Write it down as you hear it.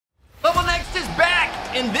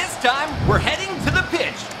and this time we're heading to the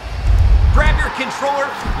pitch. Grab your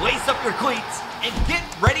controller, lace up your cleats, and get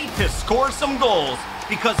ready to score some goals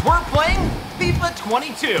because we're playing FIFA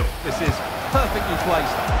 22. This is perfectly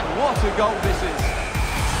placed. What a goal this is.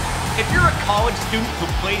 If you're a college student who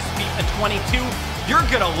plays FIFA 22, you're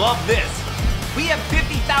gonna love this. We have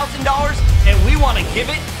 $50,000 and we want to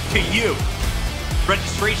give it to you.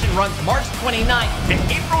 Registration runs March 29th to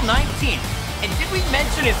April 19th. And did we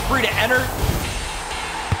mention it's free to enter?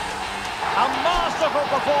 A masterful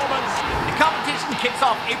performance. The competition kicks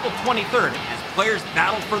off April 23rd as players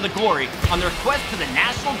battle for the glory on their quest to the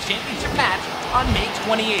national championship match on May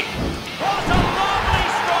 28th. What a lovely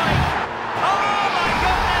strike! Oh my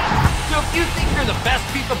goodness! So if you think you're the best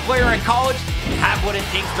FIFA player in college and have what it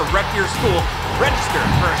takes to rep your school, register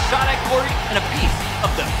for a shot at glory and a piece of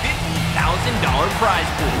the $50,000 prize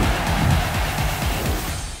pool.